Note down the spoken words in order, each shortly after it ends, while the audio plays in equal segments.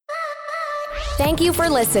Thank you for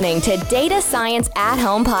listening to Data Science at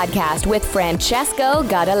Home podcast with Francesco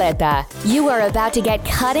Gaudaletta. You are about to get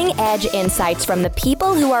cutting-edge insights from the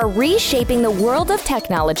people who are reshaping the world of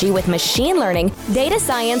technology with machine learning, data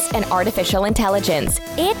science, and artificial intelligence.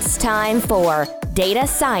 It's time for Data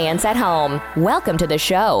Science at Home. Welcome to the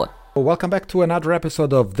show. Welcome back to another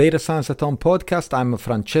episode of Data Science at Home podcast. I'm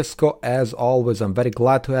Francesco. As always, I'm very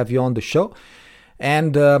glad to have you on the show.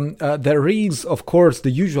 And there is, of course,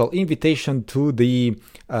 the usual invitation to the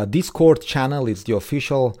Discord channel. It's the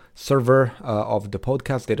official server of the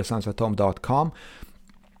podcast, datascienceathome.com.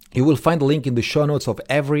 You will find the link in the show notes of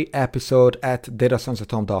every episode at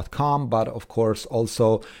datascienceathome.com, but of course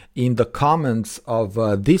also in the comments of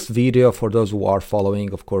this video for those who are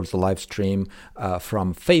following, of course, the live stream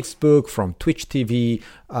from Facebook, from Twitch TV,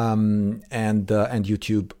 and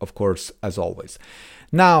YouTube, of course, as always.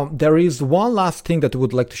 Now, there is one last thing that I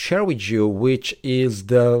would like to share with you, which is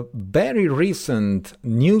the very recent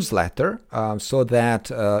newsletter, so that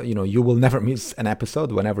you will never miss an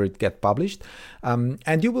episode whenever it gets published,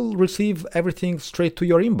 and you will receive everything straight to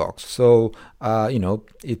your inbox. So,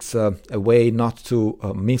 it's a way not to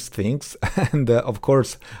miss things, and of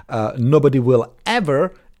course, nobody will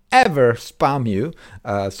ever spam you.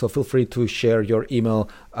 So feel free to share your email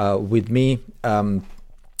with me.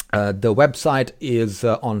 The website is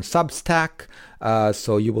on Substack,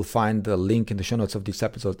 so you will find the link in the show notes of this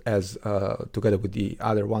episode as together with the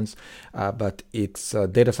other ones, but it's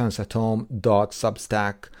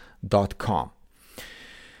datascienceathome.substack.com.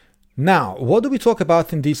 Now, what do we talk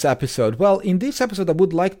about in this episode? Well, in this episode, I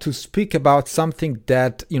would like to speak about something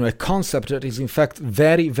that, a concept that is in fact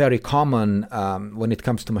very, very common when it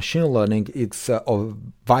comes to machine learning. It's of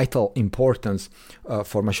vital importance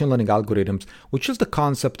for machine learning algorithms, which is the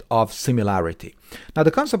concept of similarity. Now,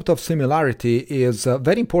 the concept of similarity is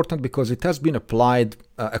very important because it has been applied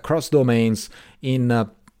across domains in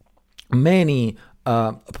many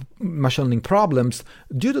machine learning problems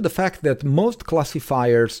due to the fact that most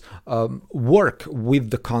classifiers work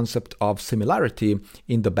with the concept of similarity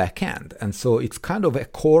in the back end. And so it's kind of a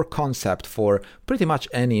core concept for pretty much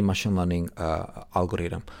any machine learning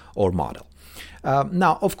algorithm or model.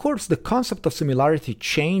 Now, of course, the concept of similarity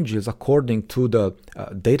changes according to the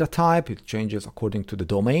data type. It changes according to the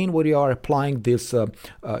domain where you are applying this,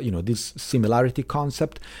 this similarity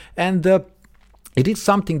concept. And it is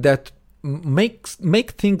something that make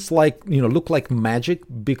things look like magic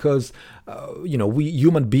because we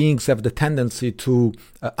human beings have the tendency to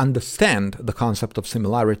understand the concept of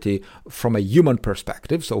similarity from a human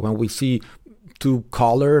perspective. So when we see two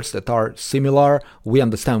colors that are similar, we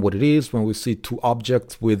understand what it is. When we see two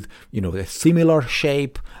objects with a similar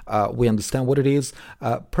shape, we understand what it is.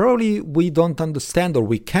 Probably we don't understand, or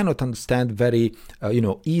we cannot understand very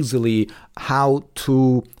easily how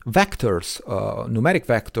two vectors, numeric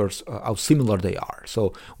vectors, how similar they are.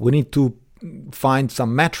 So we need to find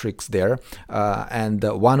some metrics there, and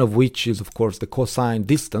one of which is, of course, the cosine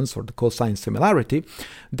distance or the cosine similarity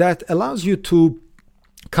that allows you to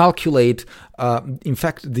calculate, in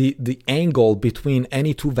fact, the angle between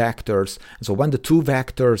any two vectors. So when the two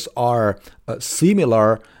vectors are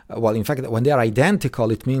similar, in fact, when they are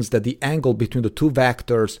identical, it means that the angle between the two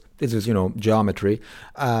vectors, this is, geometry,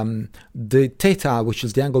 the theta, which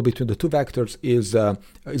is the angle between the two vectors, is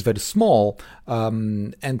very small.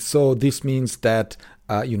 And so this means that,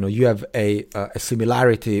 you have a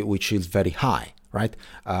similarity which is very high, right?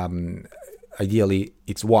 Ideally,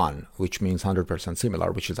 it's 1, which means 100%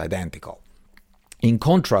 similar, which is identical. In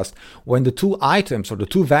contrast, when the two items or the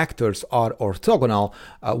two vectors are orthogonal,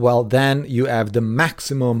 then you have the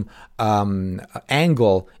maximum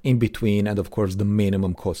angle in between and, of course, the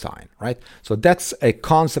minimum cosine, right? So that's a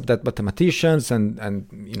concept that mathematicians and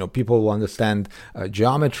people who understand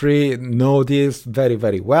geometry know this very,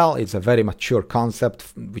 very well. It's a very mature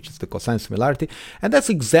concept, which is the cosine similarity. And that's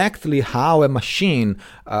exactly how a machine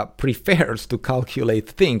prefers to calculate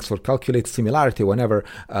things or calculate similarity whenever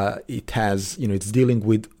it has, it's dealing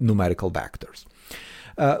with numerical vectors.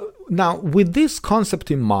 Now, with this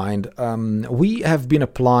concept in mind, we have been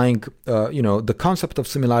applying, the concept of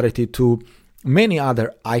similarity to many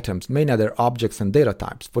other items, many other objects and data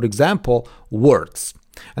types. For example, words.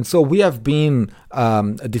 And so we have been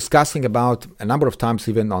discussing about a number of times,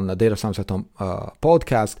 even on the Data Science at Home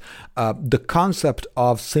podcast, the concept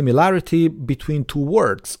of similarity between two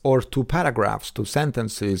words or two paragraphs, two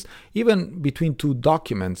sentences, even between two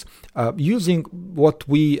documents, using what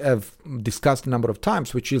we have discussed a number of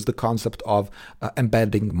times, which is the concept of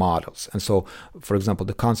embedding models. And so, for example,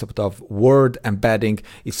 the concept of word embedding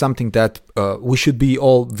is something that we should be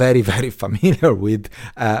all very, very familiar with,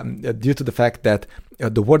 due to the fact that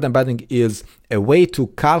the word embedding is a way to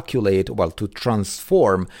calculate, to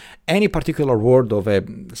transform any particular word of a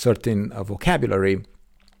certain vocabulary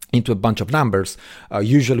into a bunch of numbers,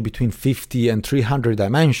 usually between 50 and 300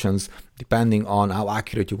 dimensions, depending on how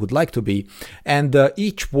accurate you would like to be. And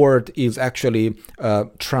each word is actually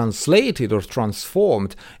translated or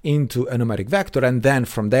transformed into a numeric vector. And then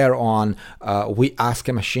from there on, we ask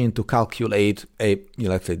a machine to calculate a,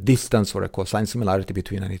 let's say, distance or a cosine similarity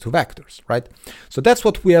between any two vectors, right? So that's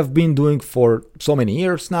what we have been doing for so many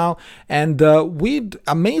years now. And with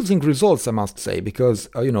amazing results, I must say, because,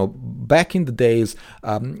 back in the days,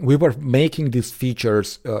 we were making these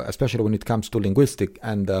features, especially when it comes to linguistic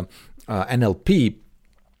and NLP,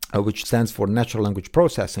 which stands for natural language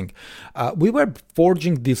processing. We were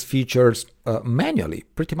forging these features manually,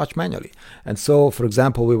 pretty much manually. And so, for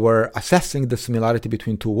example, we were assessing the similarity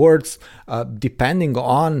between two words depending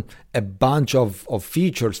on a bunch of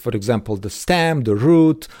features. For example, the stem, the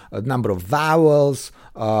root, number of vowels,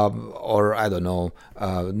 or I don't know,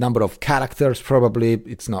 number of characters. Probably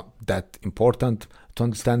it's not that important to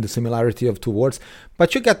understand the similarity of two words,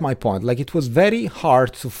 but you get my point. Like, it was very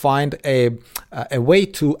hard to find a way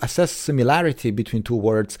to assess similarity between two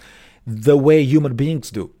words the way human beings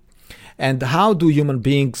do. And how do human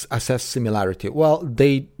beings assess similarity? Well,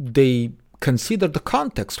 they consider the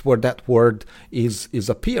context where that word is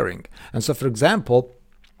appearing. And so, for example,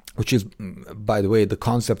 which is, by the way, the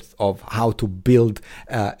concept of how to build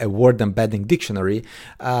a word embedding dictionary,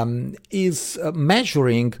 is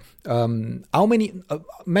measuring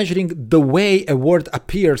measuring the way a word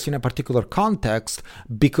appears in a particular context.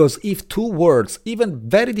 Because if two words, even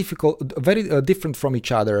very different from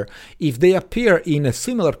each other, if they appear in a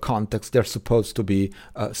similar context, they're supposed to be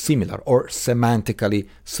similar or semantically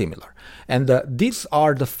similar. And these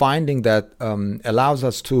are the findings that allows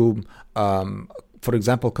us to for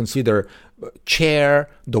example, consider chair,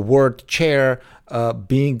 the word chair,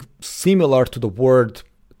 being similar to the word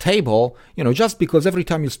table, just because every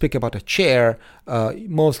time you speak about a chair,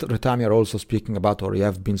 most of the time you're also speaking about, or you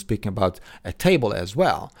have been speaking about, a table as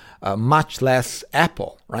well, much less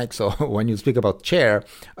apple, right? So when you speak about chair,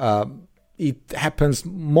 it happens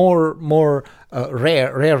more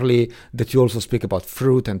rarely that you also speak about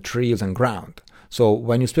fruit and trees and ground. So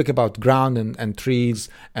when you speak about ground and trees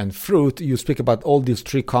and fruit, you speak about all these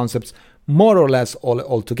three concepts more or less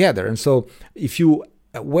all together. And so if you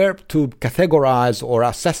were to categorize or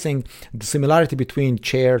assessing the similarity between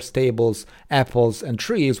chairs, tables, apples, and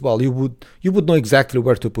trees, well, you would know exactly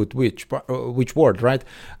where to put which word, right?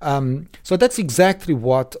 So that's exactly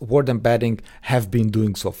what word embedding have been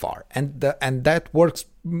doing so far, and that works,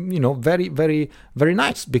 very, very, very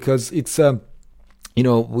nice, because it's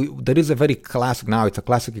there is a very classic, now it's a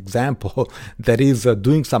classic example that is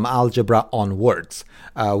doing some algebra on words,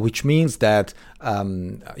 which means that,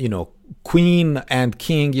 queen and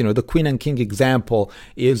king, the queen and king example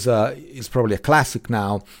is probably a classic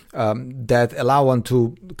now, that allow one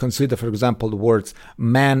to consider, for example, the words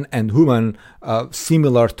man and woman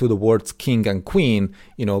similar to the words king and queen,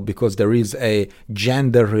 because there is a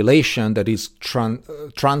gender relation that is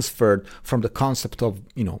transferred from the concept of,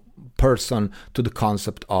 person to the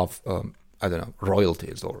concept of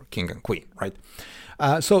royalties or king and queen, right?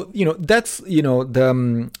 So that's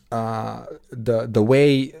the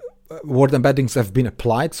way word embeddings have been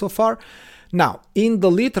applied so far. Now, in the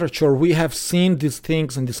literature, we have seen these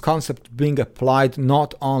things and this concept being applied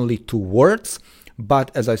not only to words, but,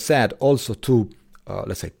 as I said, also to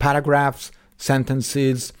let's say parágrafos,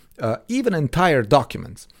 sentences, even entire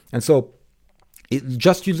documents. And so,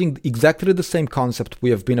 just using exactly the same concept, we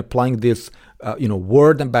have been applying this,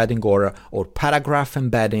 word embedding or paragraph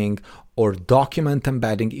embedding or document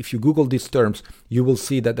embedding. If you Google these terms, you will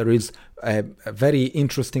see that there is a very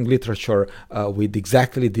interesting literature with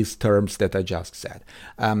exactly these terms that I just said.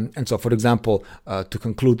 And so, for example, to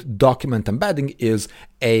conclude, document embedding is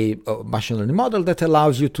a machine learning model that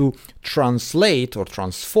allows you to translate or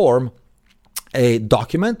transform a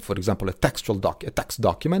document, for example, a text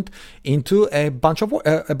document, into a bunch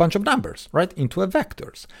of numbers, right? Into a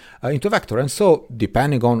vector. And so,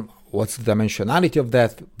 depending on what's the dimensionality of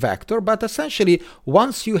that vector, but essentially,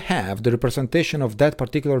 once you have the representation of that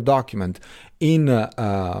particular document in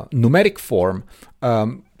numeric form,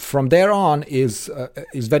 from there on is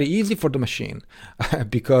very easy for the machine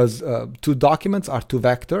because two documents are two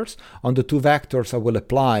vectors. On the two vectors, I will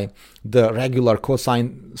apply the regular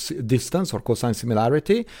cosine distance or cosine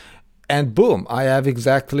similarity, and boom, I have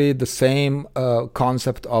exactly the same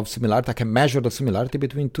concept of similarity. I can measure the similarity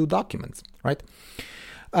between two documents, right?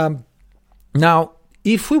 Now,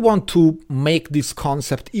 if we want to make this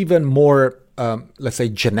concept even more, let's say,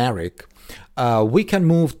 generic, we can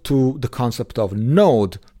move to the concept of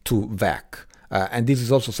node to VEC. And this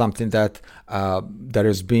is also something that there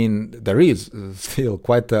is still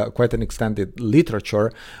quite an extended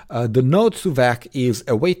literature. The node to VEC is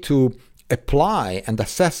a way to apply and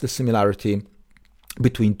assess the similarity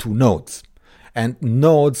between two nodes. And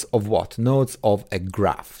nodes of what? Nodes of a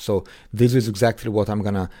graph. So this is exactly what I'm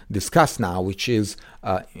going to discuss now, which is,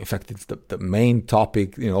 in fact, it's the main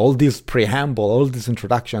topic. All this preamble, all this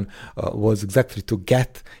introduction was exactly to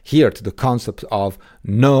get here to the concept of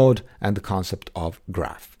node and the concept of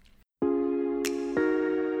graph.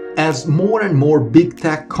 As more and more big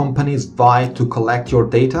tech companies vie to collect your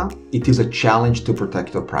data, it is a challenge to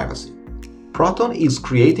protect your privacy. Proton is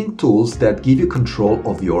creating tools that give you control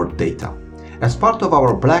of your data. As part of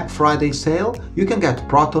our Black Friday sale, you can get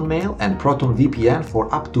Proton Mail and Proton VPN for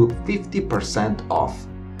up to 50% off.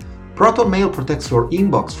 Proton Mail protects your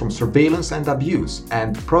inbox from surveillance and abuse,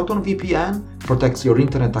 and Proton VPN protects your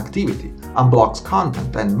internet activity, unblocks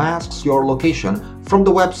content, and masks your location from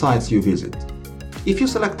the websites you visit. If you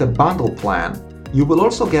select a bundle plan, you will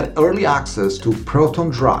also get early access to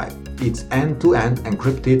Proton Drive, its end-to-end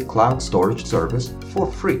encrypted cloud storage service, for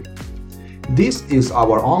free. This is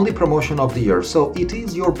our only promotion of the year, so it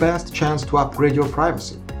is your best chance to upgrade your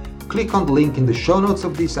privacy. Click on the link in the show notes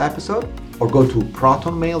of this episode or go to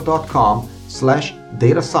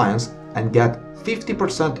protonmail.com/datascience and get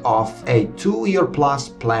 50% off a 2-year plus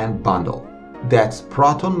plan bundle. That's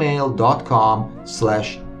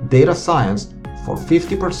protonmail.com/datascience for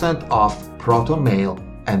 50% off Proton Mail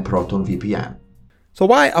and Proton VPN. So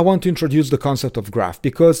why I want to introduce the concept of graph?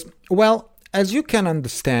 Because, well, as you can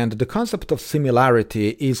understand, the concept of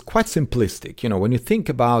similarity is quite simplistic. When you think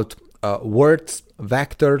about words,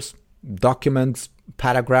 vectors, documents,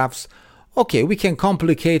 paragraphs, okay, we can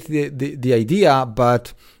complicate the idea,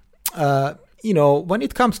 but when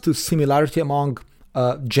it comes to similarity among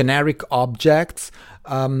generic objects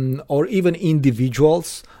or even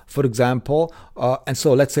individuals, for example, and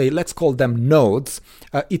so let's call them nodes.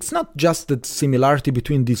 It's not just the similarity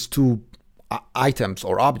between these two items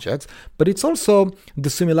or objects, but it's also the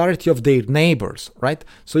similarity of their neighbors, right?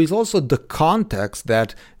 So it's also the context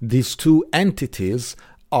that these two entities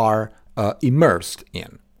are immersed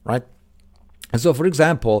in, right? And so, for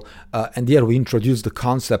example, and here we introduce the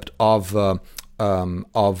concept of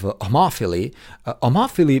homophily.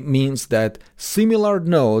 Homophily means that similar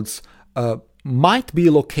nodes might be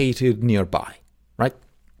located nearby, right?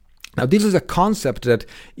 Now, this is a concept that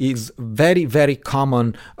is very, very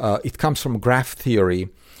common. It comes from graph theory.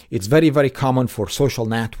 It's very, very common for social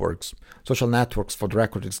networks. Social networks, for the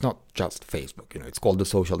record, it's not just Facebook. It's called the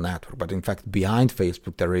social network. But in fact, behind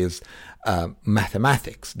Facebook, there is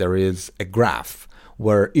mathematics. There is a graph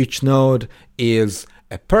where each node is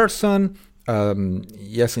a person.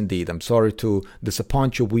 Yes, indeed. I'm sorry to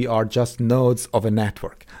disappoint you. We are just nodes of a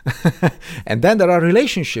network. And then there are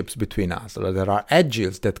relationships between us. There are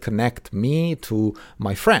edges that connect me to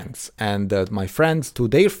my friends and my friends to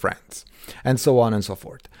their friends, and so on and so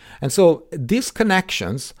forth. And so these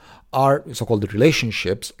connections are so-called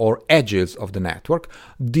relationships or edges of the network,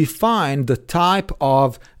 define the type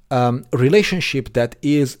of relationship that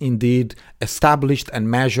is indeed established and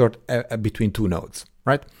measured between two nodes.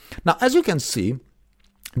 Right? Now, as you can see,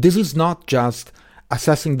 this is not just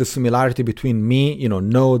assessing the similarity between me,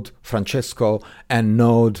 node Francesco, and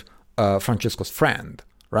node Francesco's friend,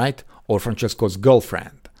 right? Or Francesco's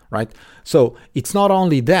girlfriend, right? So it's not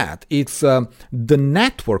only that, it's the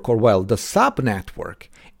network, or the sub-network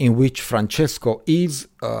in which Francesco is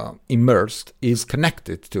immersed, is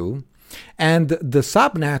connected to, and the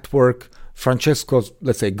sub-network Francesco's,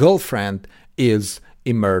 let's say, girlfriend is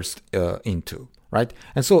immersed into. Right?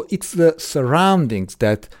 And so it's the surroundings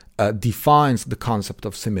that defines the concept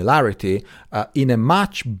of similarity in a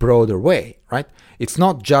much broader way, right? It's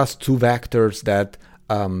not just two vectors that,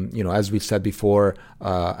 as we said before,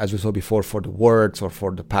 as we saw before for the words or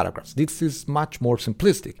for the paragraphs. This is much more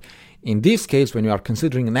simplistic. In this case, when you are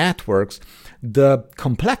considering networks, the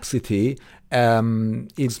complexity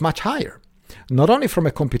is much higher. Not only from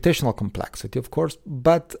a computational complexity, of course,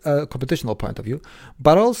 but a computational point of view,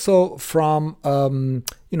 but also from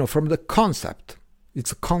from the concept.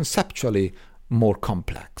 It's conceptually more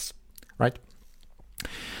complex, right?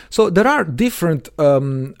 So there are different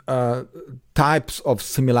types of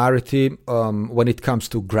similarity when it comes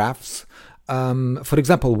to graphs. For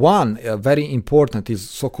example, one very important is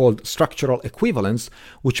so-called structural equivalence,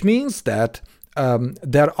 which means that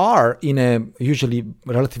there are, in a usually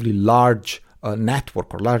relatively large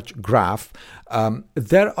network or large graph,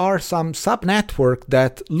 there are some sub-network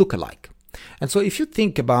that look alike. And so if you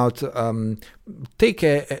think about, take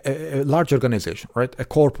a large organization, right, a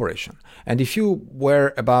corporation, and if you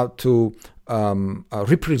were about to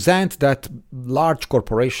represent that large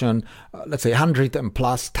corporation, let's say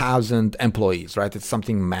 100,000+ employees, right, it's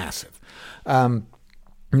something massive.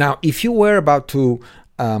 Now, if you were about to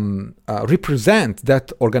represent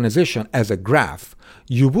that organization as a graph,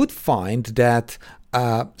 you would find that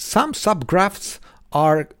some subgraphs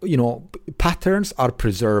are, patterns are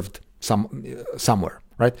preserved somewhere,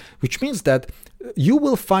 right? Which means that you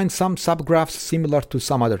will find some subgraphs similar to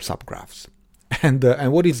some other subgraphs. And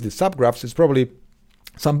what is the subgraphs is probably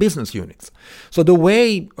some business units. So the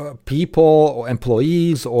way people or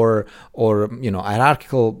employees or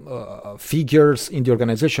hierarchical figures in the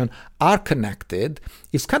organization are connected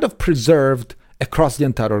is kind of preserved across the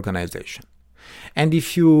entire organization. And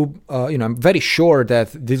if I'm very sure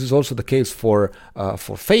that this is also the case for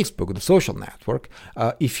Facebook, the social network.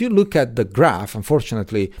 If you look at the graph,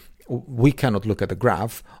 unfortunately, we cannot look at the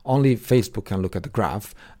graph. Only Facebook can look at the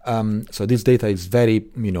graph. So this data is very,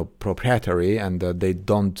 proprietary, and they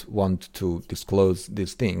don't want to disclose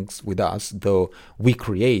these things with us, though we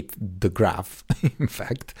create the graph, in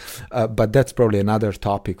fact. But that's probably another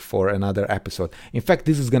topic for another episode. In fact,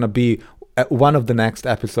 this is going to be one of the next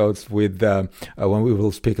episodes with when we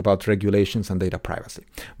will speak about regulations and data privacy.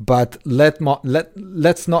 But let's not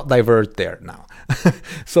divert there now.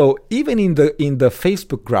 So even in the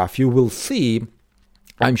Facebook graph, you will see,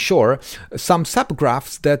 I'm sure, some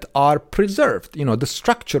subgraphs that are preserved, the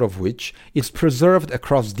structure of which is preserved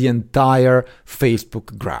across the entire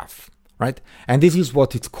Facebook graph, right? And this is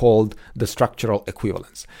what it's called the structural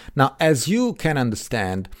equivalence. Now, as you can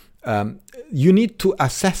understand, you need to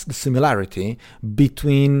assess the similarity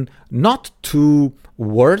between not two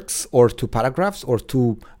words or two paragraphs or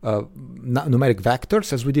two numeric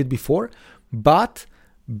vectors, as we did before, but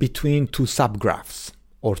between two subgraphs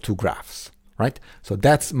or two graphs, right? So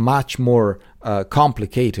that's much more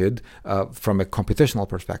complicated from a computational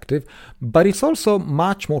perspective, but it's also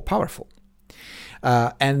much more powerful.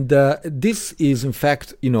 And this is, in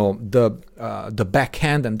fact, the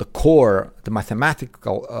backhand and the core, the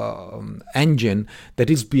mathematical engine that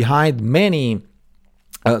is behind many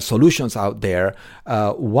solutions out there.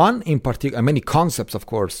 One in particular, many concepts, of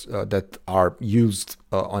course, that are used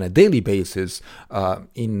on a daily basis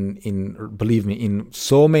believe me, in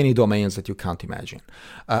so many domains that you can't imagine.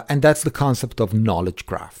 And that's the concept of knowledge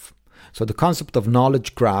graph. So the concept of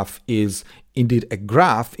knowledge graph is indeed a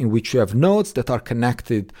graph in which you have nodes that are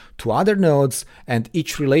connected to other nodes, and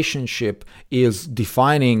each relationship is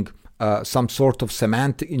defining some sort of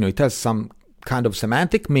semantic, it has some kind of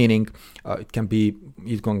semantic meaning. It can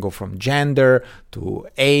go from gender to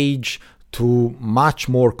age to much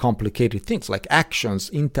more complicated things like actions,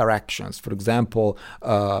 interactions. For example,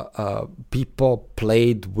 people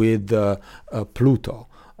played with Pluto,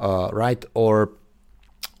 right? Or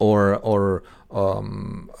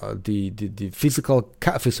the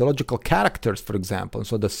physiological characters, for example.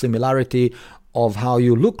 So the similarity of how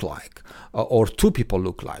you look like, or two people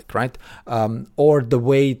look like, right? Or the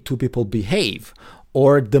way two people behave,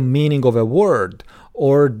 or the meaning of a word,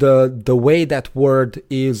 or the way that word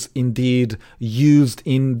is indeed used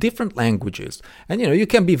in different languages. And you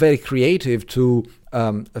can be very creative to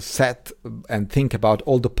set and think about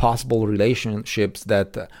all the possible relationships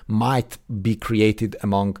that might be created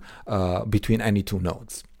between any two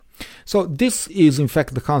nodes. So this is in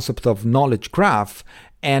fact the concept of knowledge graph,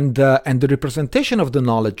 and the representation of the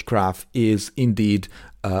knowledge graph is indeed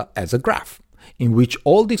as a graph, in which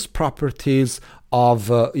all these properties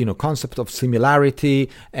of concept of similarity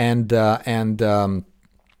and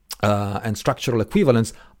structural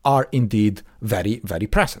equivalence are indeed very, very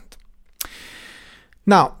present.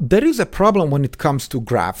 Now, there is a problem when it comes to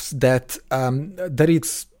graphs that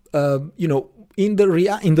it's in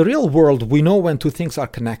the real world we know when two things are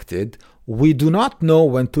connected. We do not know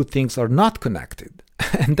when two things are not connected,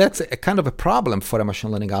 and that's a kind of a problem for a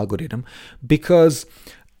machine learning algorithm, because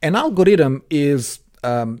an algorithm is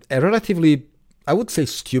a relatively, I would say,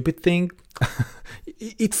 stupid thing.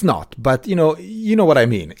 It's not, but you know what I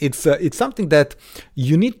mean. It's something that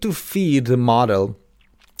you need to feed the model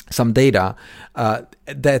some data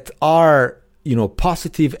that are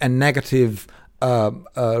positive and negative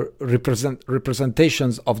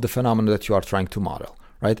representations of the phenomenon that you are trying to model,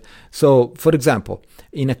 right? So, for example,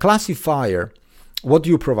 in a classifier, what do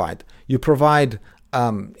you provide? You provide,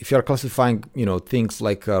 if you are classifying, things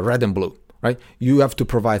like red and blue, right? You have to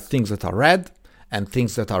provide things that are red and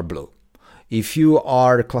things that are blue. If you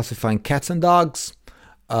are classifying cats and dogs,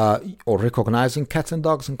 or recognizing cats and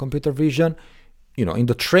dogs in computer vision, in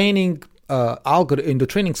the training in the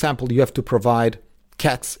training sample, you have to provide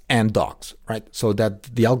cats and dogs, right? So that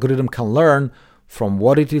the algorithm can learn from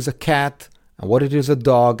what it is a cat and what it is a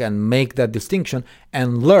dog and make that distinction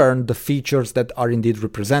and learn the features that are indeed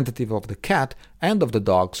representative of the cat and of the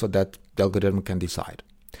dog so that the algorithm can decide.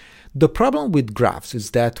 The problem with graphs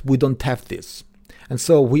is that we don't have this. And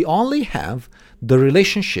so we only have the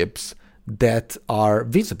relationships that are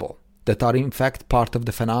visible, that are in fact part of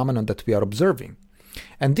the phenomenon that we are observing.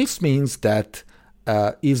 And this means that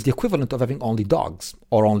is the equivalent of having only dogs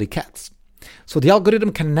or only cats. So the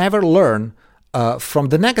algorithm can never learn from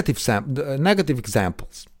the negative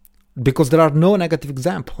examples, because there are no negative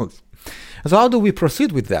examples. So how do we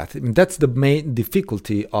proceed with that? I mean, that's the main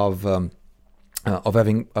difficulty of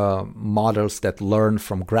having models that learn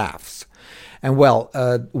from graphs. And well,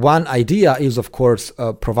 one idea is, of course,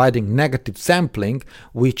 providing negative sampling,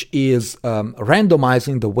 which is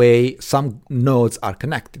randomizing the way some nodes are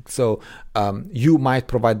connected. So you might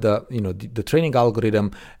provide the training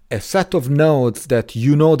algorithm a set of nodes that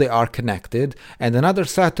you know they are connected, and another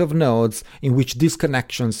set of nodes in which these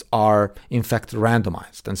connections are in fact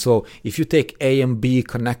randomized. And so if you take A and B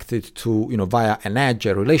connected to, via an edge,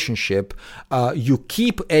 a relationship, you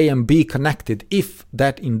keep A and B connected if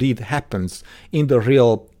that indeed happens in the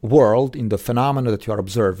real world, in the phenomena that you are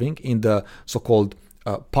observing, in the so-called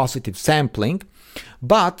positive sampling.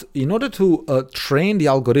 But in order to train the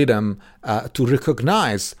algorithm to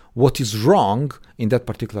recognize what is wrong in that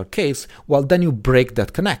particular case, well, then you break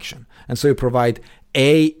that connection. And so you provide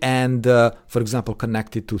A and, for example,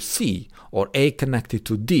 connected to C, or A connected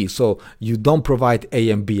to D. So you don't provide A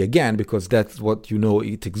and B again, because that's what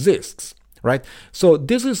it exists, right? So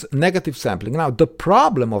this is negative sampling. Now, the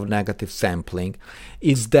problem of negative sampling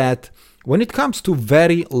is that when it comes to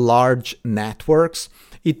very large networks,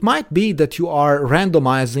 it might be that you are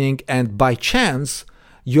randomizing and by chance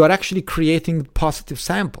you are actually creating positive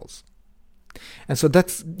samples. And so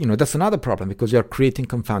that's another problem, because you're creating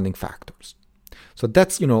confounding factors. So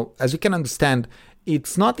that's, as you can understand,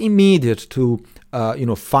 it's not immediate to,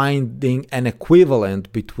 finding an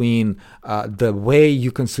equivalent between the way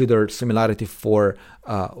you consider similarity for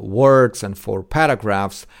words and for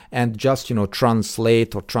paragraphs and just,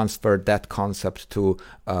 translate or transfer that concept to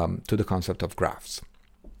the concept of graphs.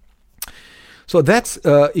 So that's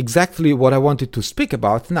exactly what I wanted to speak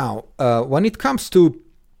about. Now, when it comes to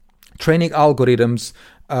training algorithms,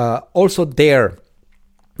 also there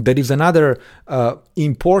is another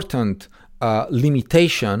important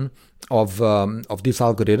limitation of this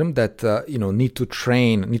algorithm that need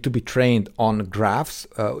to be trained on graphs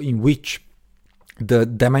in which the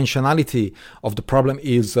dimensionality of the problem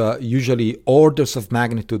is usually orders of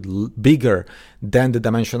magnitude bigger than the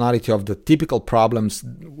dimensionality of the typical problems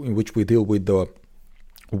in which we deal with the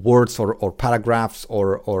words or paragraphs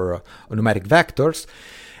or numeric vectors.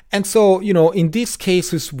 And so, in these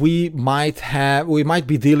cases, we might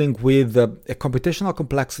be dealing with a computational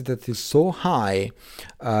complexity that is so high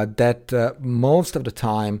that most of the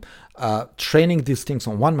time training these things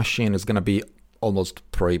on one machine is going to be almost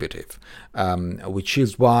prohibitive, which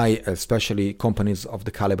is why, especially companies of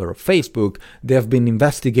the caliber of Facebook, they have been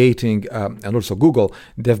investigating, and also Google,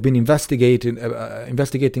 they have been investigating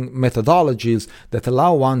methodologies that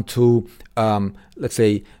allow one to, let's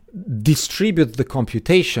say, distribute the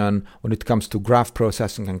computation when it comes to graph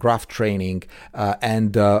processing and graph training,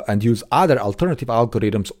 and use other alternative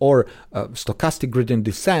algorithms or stochastic gradient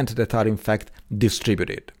descent that are in fact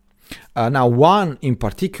distributed. Now, one in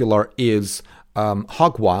particular is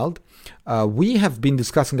Hogwild. We have been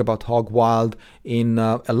discussing about Hogwild in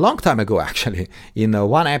a long time ago, actually, in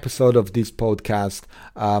one episode of this podcast.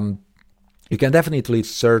 You can definitely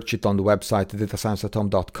search it on the website,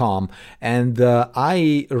 datascience@home.com. And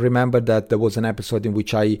I remember that there was an episode in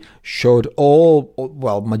which I showed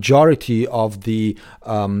majority of the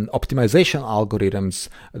optimization algorithms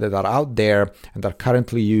that are out there and are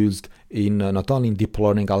currently used in not only in deep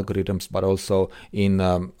learning algorithms, but also in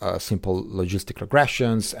simple logistic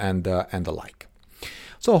regressions and the like.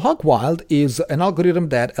 So Hogwild is an algorithm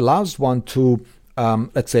that allows one to,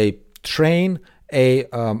 let's say, train a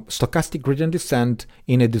stochastic gradient descent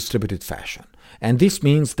in a distributed fashion. And this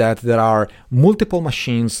means that there are multiple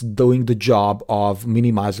machines doing the job of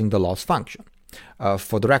minimizing the loss function.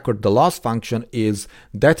 For the record, the loss function is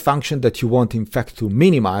that function that you want, in fact, to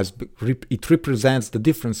minimize. It represents the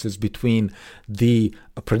differences between the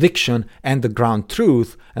prediction and the ground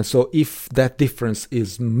truth. And so if that difference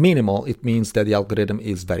is minimal, it means that the algorithm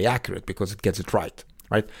is very accurate because it gets it right?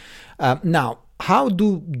 Now, how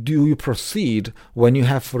do you proceed when you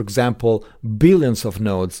have, for example, billions of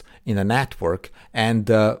nodes in a network and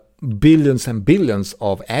billions and billions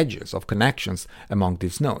of edges, of connections among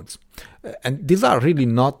these nodes. And these are really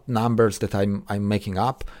not numbers that I'm making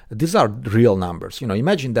up. These are real numbers.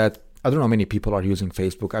 Imagine that, I don't know how many people are using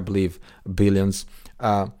Facebook, I believe billions.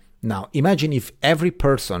 Now, imagine if every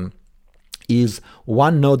person is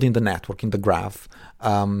one node in the network, in the graph.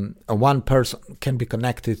 One person can be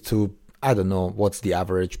connected to, I don't know, what's the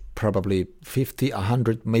average, probably 50,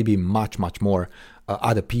 100, maybe much, much more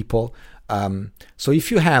other people. So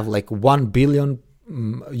if you have like 1 billion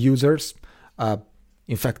users,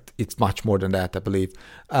 in fact, it's much more than that, I believe,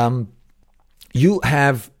 you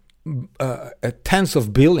have tens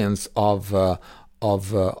of billions of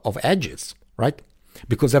edges, right?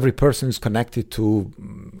 Because every person is connected to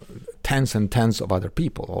tens and tens of other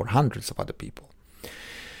people or hundreds of other people.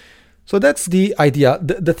 So that's the idea.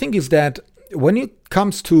 The thing is that when it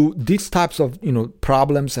comes to these types of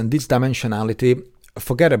problems and this dimensionality,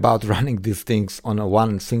 forget about running these things on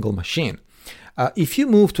one single machine. If you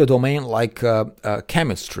move to a domain like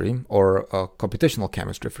chemistry or computational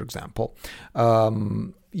chemistry, for example,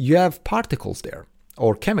 you have particles there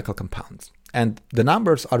or chemical compounds. And the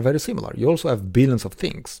numbers are very similar. You also have billions of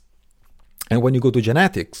things. And when you go to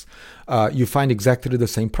genetics, you find exactly the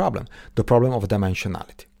same problem, the problem of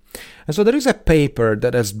dimensionality. And so there is a paper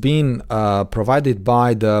that has been provided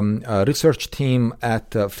by the research team at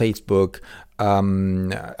Facebook.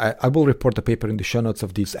 I will report the paper in the show notes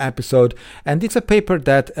of this episode. And it's a paper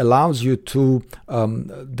that allows you to,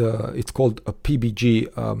 it's called a PBG,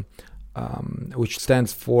 which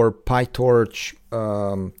stands for PyTorch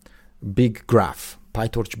Big Graph,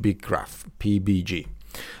 PyTorch Big Graph, PBG.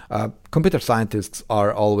 Computer scientists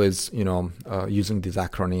are always, using these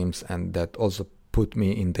acronyms, and that also put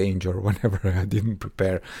me in danger whenever I didn't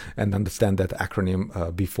prepare and understand that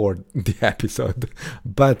acronym before the episode.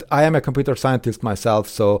 But I am a computer scientist myself,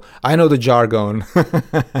 so I know the jargon.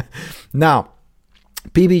 Now,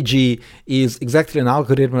 PBG is exactly an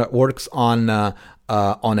algorithm that works on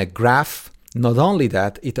a graph. Not only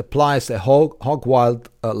that, it applies a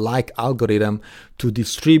hog-wild-like algorithm to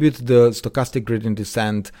distribute the stochastic gradient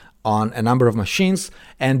descent on a number of machines.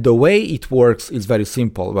 And the way it works is very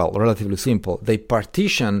simple, well, relatively simple. They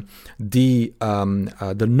partition the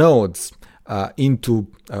nodes into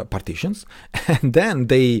partitions, and then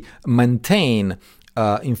they maintain,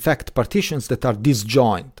 in fact, partitions that are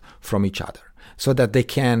disjoint from each other, so that they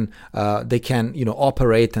can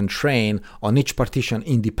operate and train on each partition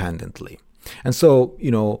independently. And so,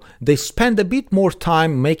 they spend a bit more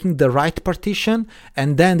time making the right partition,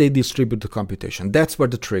 and then they distribute the computation. That's where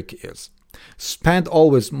the trick is. Spend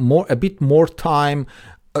always a bit more time,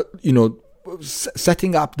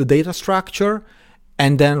 setting up the data structure,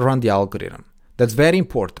 and then run the algorithm. That's very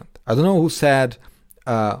important. I don't know who said,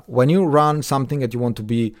 when you run something that you want to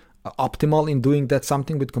be optimal in doing that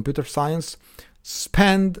something with computer science,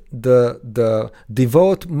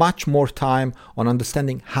 devote much more time on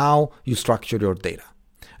understanding how you structure your data.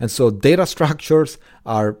 And so data structures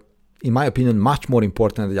are, in my opinion, much more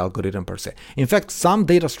important than the algorithm per se. In fact, some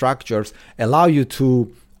data structures allow you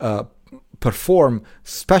to perform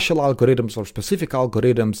special algorithms or specific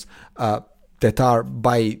algorithms that are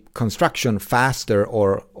by construction faster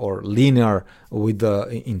or linear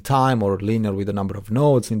in time, or linear with the number of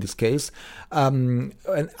nodes in this case. And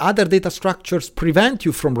other data structures prevent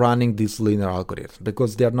you from running these linear algorithms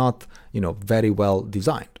because they are not, very well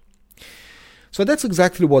designed. So that's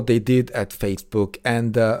exactly what they did at Facebook.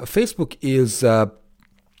 And Facebook is,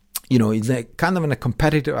 is a kind of a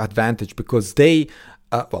competitive advantage because they,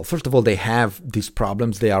 first of all, they have these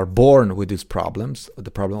problems. They are born with these problems,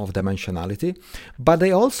 the problem of dimensionality, but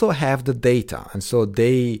they also have the data. And so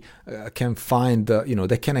they can find,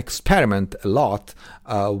 they can experiment a lot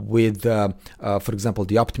with, for example,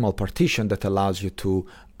 the optimal partition that allows you to,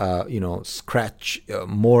 scratch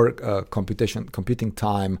more computing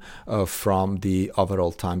time from the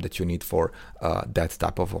overall time that you need for that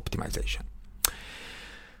type of optimization.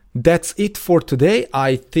 That's it for today.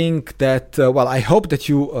 I think that, I hope that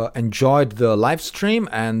you enjoyed the live stream,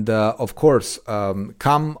 and of course,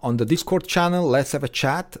 come on the Discord channel. Let's have a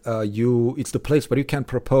chat. It's the place where you can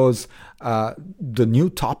propose the new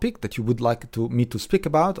topic that you would like me to speak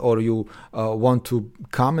about, or you want to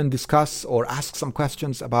come and discuss or ask some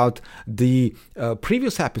questions about the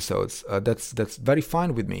previous episodes. That's very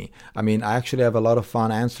fine with me. I mean, I actually have a lot of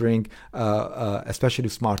fun answering, especially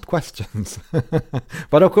smart questions.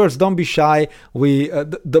 But of course, don't be shy.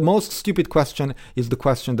 The most stupid question is the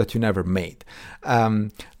question that you never made.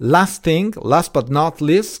 Last but not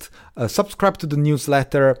least, subscribe to the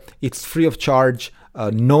newsletter. It's free of charge.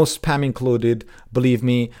 no spam included. Believe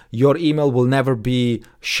me, your email will never be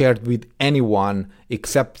shared with anyone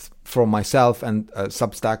except for myself and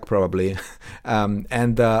Substack probably.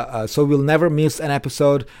 So we'll never miss an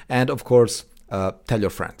episode. And of course, tell your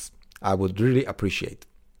friends. I would really appreciate.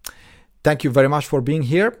 Thank you very much for being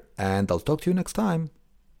here, and I'll talk to you next time.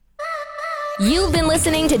 You've been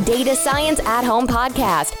listening to Data Science at Home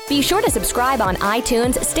podcast. Be sure to subscribe on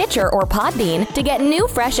iTunes, Stitcher, or Podbean to get new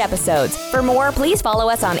fresh episodes. For more, please follow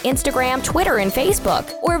us on Instagram, Twitter, and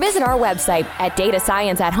Facebook, or visit our website at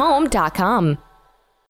datascienceathome.com.